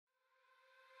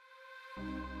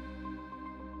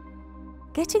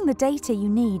Getting the data you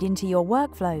need into your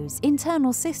workflows,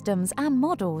 internal systems and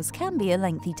models can be a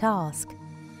lengthy task.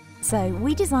 So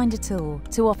we designed a tool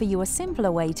to offer you a simpler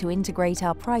way to integrate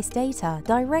our price data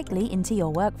directly into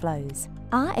your workflows.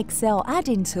 Our Excel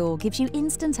add-in tool gives you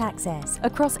instant access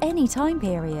across any time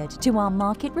period to our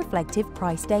market-reflective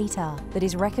price data that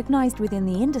is recognized within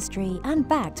the industry and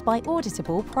backed by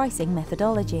auditable pricing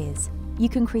methodologies. You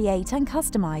can create and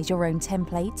customize your own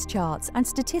templates, charts, and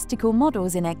statistical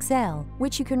models in Excel,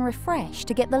 which you can refresh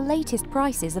to get the latest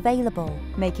prices available,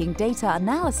 making data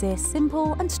analysis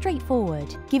simple and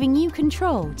straightforward, giving you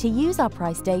control to use our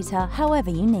price data however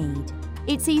you need.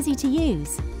 It's easy to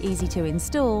use, easy to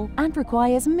install, and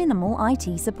requires minimal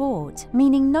IT support,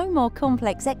 meaning no more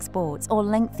complex exports or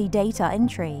lengthy data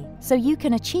entry, so you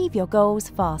can achieve your goals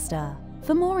faster.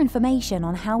 For more information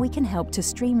on how we can help to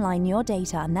streamline your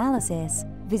data analysis,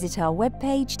 visit our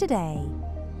webpage today.